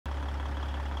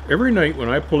Every night when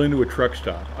I pull into a truck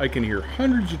stop, I can hear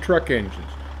hundreds of truck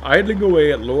engines idling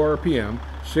away at low RPM,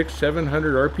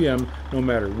 700 RPM, no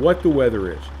matter what the weather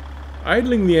is.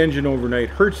 Idling the engine overnight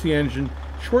hurts the engine,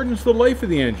 shortens the life of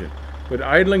the engine, but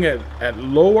idling at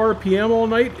low RPM all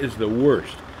night is the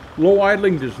worst. Low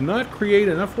idling does not create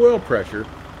enough oil pressure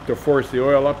to force the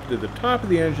oil up to the top of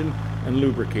the engine and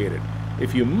lubricate it.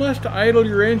 If you must idle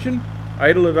your engine,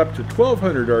 idle it up to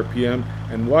 1200 RPM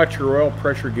and watch your oil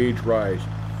pressure gauge rise.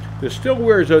 This still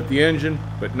wears out the engine,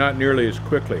 but not nearly as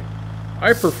quickly.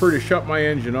 I prefer to shut my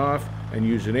engine off and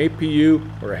use an APU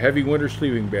or a heavy winter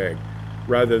sleeping bag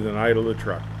rather than idle the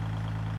truck.